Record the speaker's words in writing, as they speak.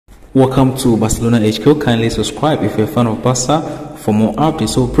Welcome to Barcelona HQ. Kindly subscribe if you're a fan of Barca for more updates.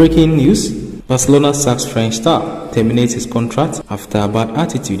 So breaking news, Barcelona sacks French star, terminates his contract after a bad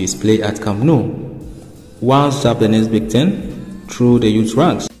attitude displayed at Camp Nou. Once jabbed the next Big Ten through the youth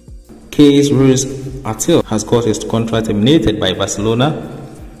ranks. Case Ruiz Atil has got his contract terminated by Barcelona,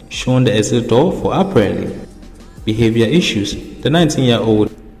 showing the exit door for apparently behavior issues. The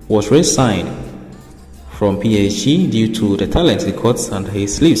 19-year-old was re-signed from PSG due to the talent he got under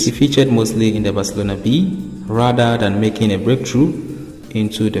his sleeves. He featured mostly in the Barcelona B rather than making a breakthrough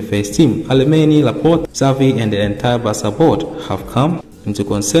into the first team. Alba, Laporte, Xavi and the entire Barca board have come into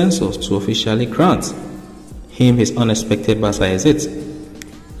consensus to officially grant him his unexpected Barca exit.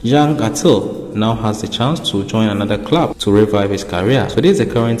 Young Atil now has the chance to join another club to revive his career. So this is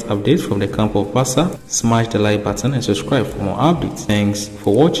the current update from the camp of Barca. Smash the like button and subscribe for more updates. Thanks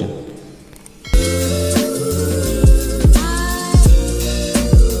for watching.